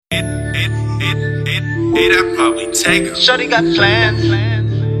Hey, that probably take her. Shorty got plans,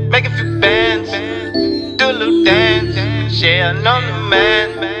 make a few bands, do a little dance, yeah, I know the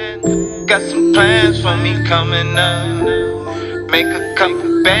man. Got some plans for me coming up. Make a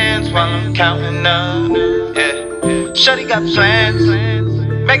couple bands while I'm counting up. Yeah, Shorty got plans,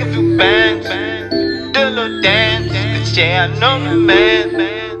 make a few bands, do a little dance, yeah, I know the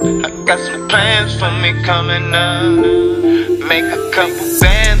man. I got some plans for me coming up. Make a couple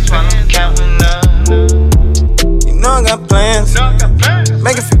bands while I'm counting up. You know I got plans,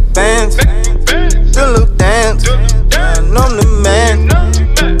 make a few bands, do a little dance, yeah, I know I'm the man.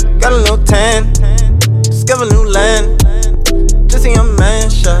 Got a little tan, discover new land. Just a young man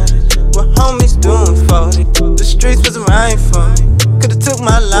shot what homies doing for it. The streets wasn't right for me, could've took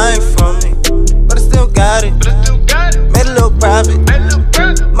my life from me, but I still got it. Made a little profit,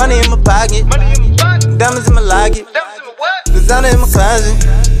 money in my pocket, diamonds in my locket, designer in my closet.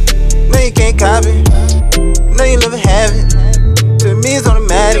 No, you can't copy, no, you never have it. To me it's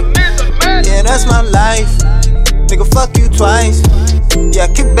automatic, yeah, that's my life. Nigga, fuck you twice. Yeah, I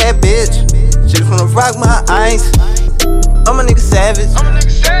kick bad bitch. She just wanna rock my ice. I'm a nigga savage.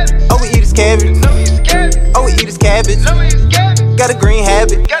 All we eat is cabbage. All we eat is cabbage. Got a green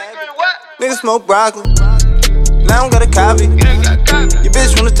habit. Nigga smoke broccoli. Now I don't got a copy. Your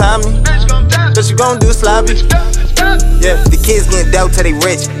bitch wanna tie me, but she gon' do it sloppy. Yeah, the kids getting dope till they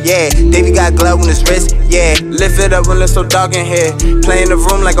rich. Yeah, Davey got glove on his wrist. Yeah, lift it up when it's so dark in here. Play in the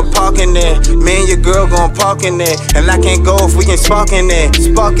room like a park in there. Me and your girl gon' park in there, and I can't go if we can spark in there.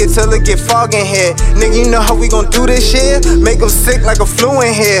 Spark it till it get fog in here. Nigga, you know how we gon' do this shit? Make them sick like a flu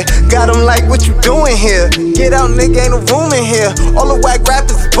in here. Got them like, what you doing here? Get out, nigga, ain't no room in here. All the whack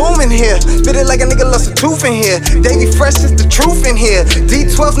rappers is booming here. Spit it like a nigga lost a tooth in here. Davey fresh is the truth in here.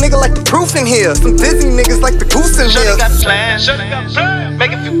 D12 nigga like the proof in here. Some dizzy niggas like the goose in here. Shorty got plans,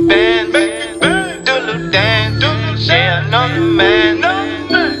 make a few bands, do a little dance, yeah, I know the man.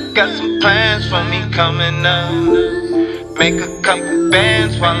 Got some plans for me coming up. Make a couple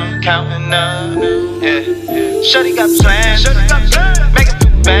bands while I'm counting up. Yeah, Shorty got plans.